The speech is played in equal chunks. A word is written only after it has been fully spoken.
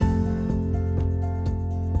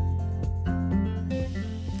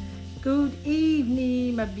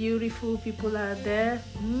my beautiful people out there.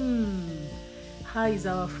 How is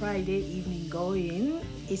our Friday evening going?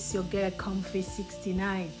 It's your girl Comfy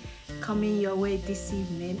 69 coming your way this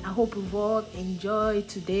evening. I hope you've all enjoyed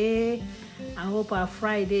today. I hope our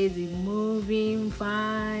Fridays is moving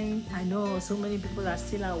fine. I know so many people are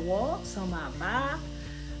still at work, some are back,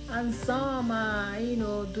 and some are,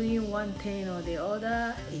 doing one thing or the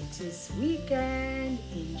other. It is weekend.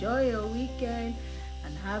 Enjoy your weekend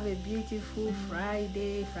and have a beautiful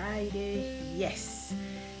Friday. Yes.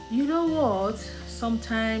 You know what?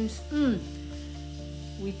 Sometimes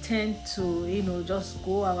we tend to, just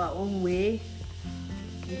go our own way,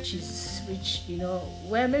 which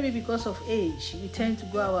well, maybe because of age, we tend to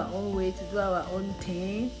go our own way to do our own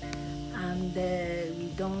thing, and we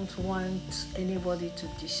don't want anybody to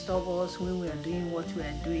disturb us when we are doing what we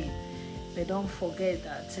are doing. But don't forget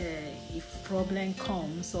that if problem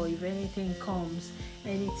comes or if anything comes,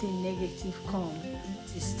 anything negative comes,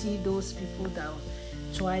 it is still those people that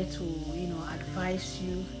try to, advise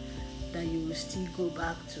you that you will still go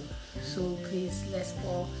back to. So please, let's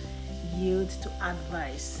all yield to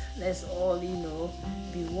advice. Let's all,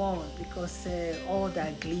 be one, because all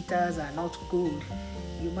that glitters are not gold.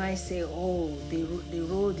 You might say, oh, the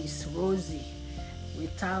road is rosy.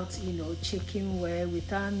 Without, checking where,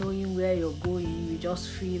 without knowing where you're going, you just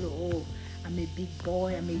feel, oh, I'm a big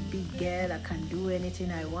boy, I'm a big girl, I can do anything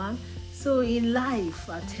I want. So in life,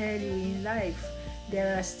 I tell you, in life,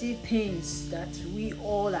 there are still things that we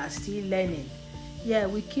all are still learning. Yeah,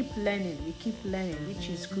 we keep learning, which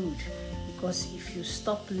is good. Because if you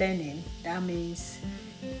stop learning, that means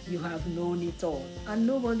you have known it all. And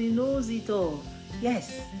nobody knows it all.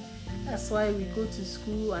 Yes. That's why we go to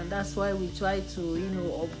school, and that's why we try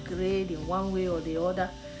to, upgrade in one way or the other.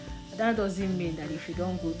 That doesn't mean that if you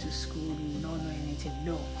don't go to school, you will not know anything.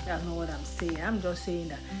 No, that's not what I'm saying. I'm just saying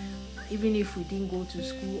that even if we didn't go to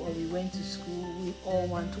school or we went to school, we all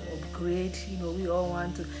want to upgrade. We all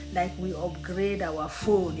want to, like we upgrade our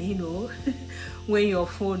phone, when your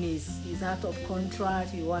phone is out of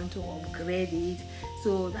contract, you want to upgrade it.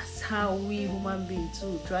 So that's how we human beings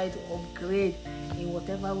too try to upgrade in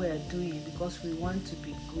whatever we are doing, because we want to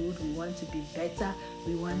be good, we want to be better,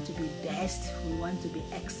 we want to be best, we want to be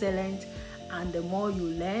excellent. And the more you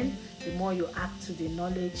learn, the more you add to the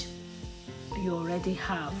knowledge you already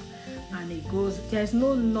have. And it goes, there's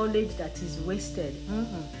no knowledge that is wasted.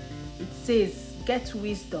 It says, get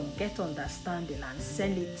wisdom, get understanding, and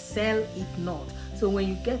sell it not. So when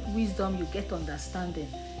you get wisdom, you get understanding.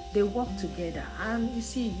 They work together, and you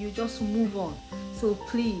see, you just move on. So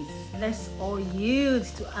please, let's all yield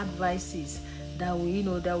to advices that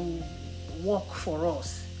will work for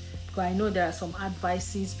us. Because I know there are some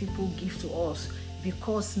advices people give to us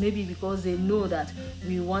because they know that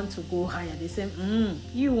we want to go higher. They say,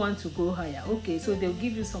 you want to go higher. Okay, so they'll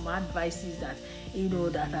give you some advices that,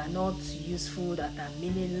 that are not useful, that are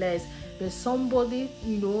meaningless. But somebody,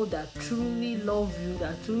 that truly love you,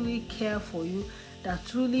 that truly care for you, that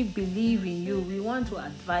truly believe in you, we want to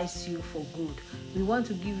advise you for good. We want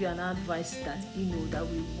to give you an advice that, that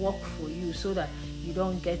will work for you so that you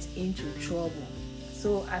don't get into trouble.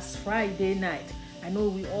 So as Friday night, I know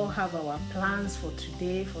we all have our plans for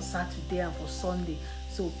today, for Saturday, and for Sunday.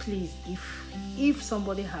 So please, if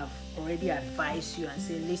somebody have already advised you and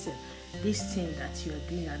say, listen, this thing that you are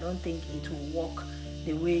doing, I don't think it will work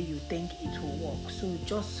the way you think it will work. So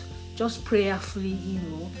just prayerfully,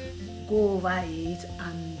 go over it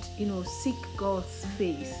and, seek God's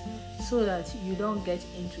face so that you don't get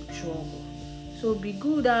into trouble. So be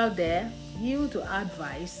good out there, yield to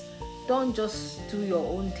advice. Don't just do your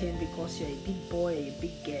own thing because you're a big boy or a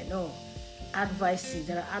big girl. No.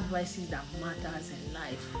 There are advices that matters in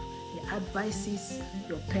life. The advices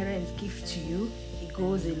your parents give to you, it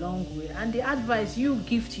goes a long way. And the advice you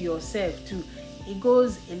give to yourself too, it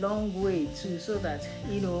goes a long way too, so that,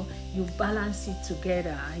 you balance it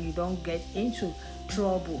together and you don't get into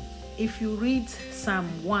trouble. If you read Psalm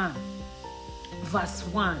 1, verse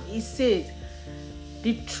 1, it says,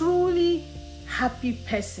 the truly happy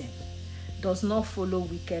person does not follow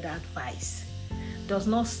wicked advice, does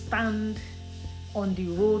not stand on the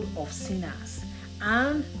road of sinners,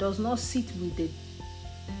 and does not sit with the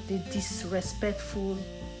disrespectful.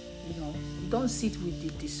 You don't sit with the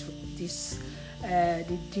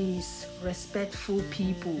disrespectful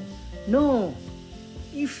people. No,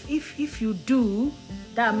 if you do,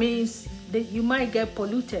 that means that you might get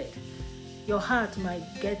polluted. Your heart might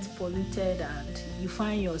get polluted, and you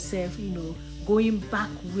find yourself, going back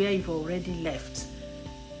where you've already left.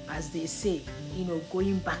 as they say,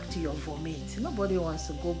 going back to your vomit. Nobody wants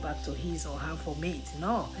to go back to his or her vomit.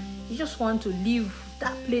 No, you just want to leave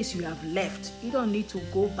that place you have left. You don't need to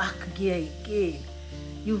go back there again.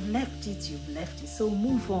 You've left it. So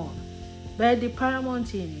move on. But the paramount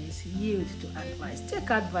thing is yield to advice. Take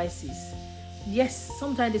advices. Yes,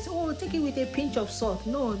 sometimes they say, take it with a pinch of salt.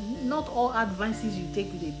 No, not all advices you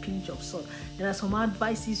take with a pinch of salt. There are some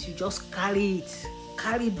advices you just carry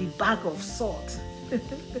the bag of salt.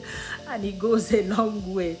 And it goes a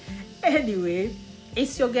long way. Anyway,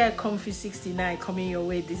 it's your girl Comfy 69 coming your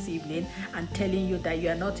way this evening and telling you that you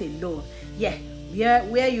are not alone. Yeah,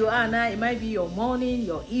 where you are now, it might be your morning,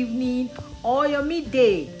 your evening, or your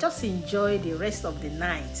midday. Just enjoy the rest of the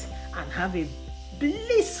night and have a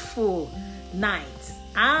blissful night.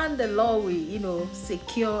 And the Lord will,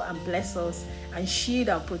 secure and bless us and shield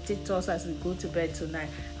and protect us as we go to bed tonight.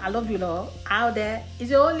 I love you all out there.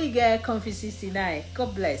 It's your only girl, Comfy 69.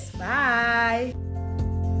 God bless. Bye.